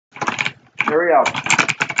Here we go.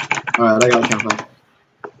 Alright, I got a countdown.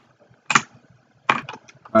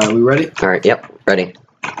 Alright, we ready? Alright, yep, ready.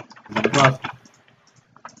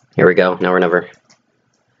 Here we go, now or never.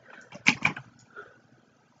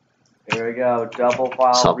 Here we go, double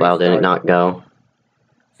file. Self-file did not go.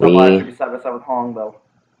 Self-file should be side by side with Hong, though.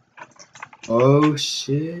 Oh,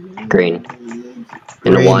 shit. Green.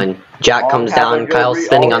 And one. Jack comes down, Kyle's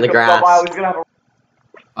spinning on the grass.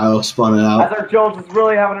 I'll spawn it out. Ezra Jones is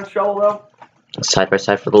really having a show, though. Side by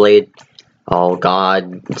side for the lead. Oh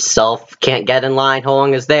god. Self can't get in line.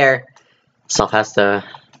 Hoang is there. Self has to,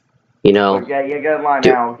 you know. Yeah, you get in line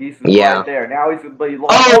now. He's right there. Now he's going to be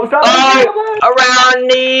lost. Around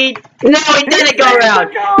the. No, he didn't go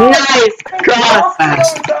around. Nice cross.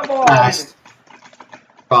 Fast.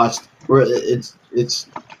 Crossed. It's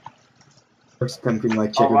first time green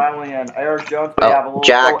like chicken. Riley and Eric Jones may have a little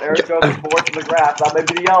Jack. Eric Jones is forced in the grass. That may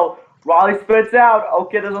be the yellow. Riley spits out.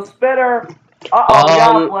 Okay, there's a spinner.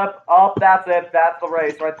 Uh-oh, flip. Oh, that's it. That's the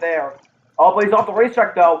race right there. Oh, but he's off the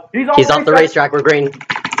racetrack, though. He's off the racetrack. We're green.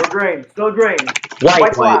 We're green. Still green.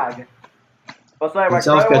 White flag. But sorry, my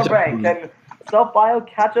credit bank. Can Self-Bio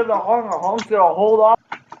catch up to Hong, or Hong's going to hold off?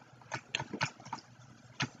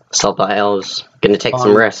 Self-Bio's going to take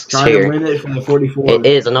some risks here. To win it from the 44. It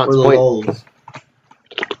is a not-point.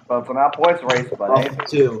 But it's a not-points race, but off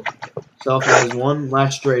 2. Self has one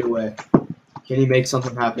last straightaway. Can he make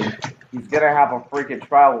something happen? He's going to have a freaking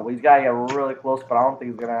travel. He's got to get really close, but I don't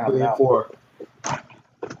think he's going to have that. 4.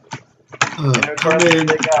 Come in.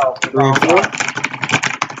 3 and 4.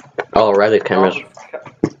 Oh, Riley's cameras.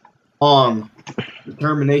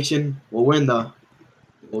 Determination will win the.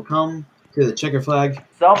 Will come to the checker flag.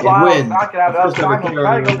 Self-Bio and win. not going to have enough time. He's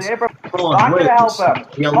trying to go to the apron. Not going to help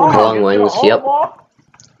him. Hong wins, yep.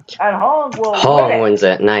 And Hong will Hong wins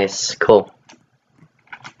it. Nice. Cool.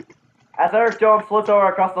 As Eric Jones flips over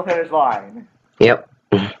across the finish line. Yep.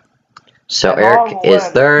 So Eric is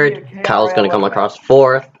 3rd. Kyle's going to come across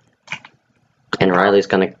 4th. And Riley's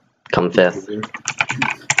going to come 5th.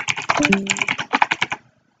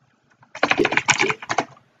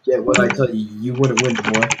 Yeah, what I tell you, you wouldn't win,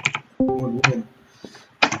 boy. You wouldn't win.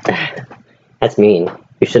 That's mean.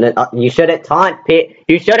 You shouldn't taunt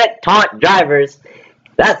you shouldn't taunt drivers.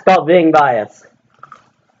 That's called being biased.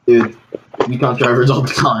 Dude, you taunt drivers all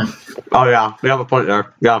the time. Oh yeah, we have a point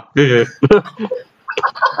there. Yeah,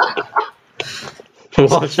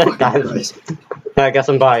 well shit, guys. I guess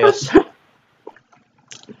I'm biased.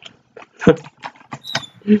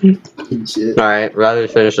 Alright, Riley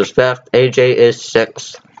finishes 5th. AJ is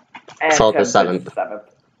 6th. Self is 7th.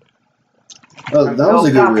 Oh, that was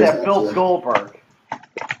a good race. Bill Goldberg.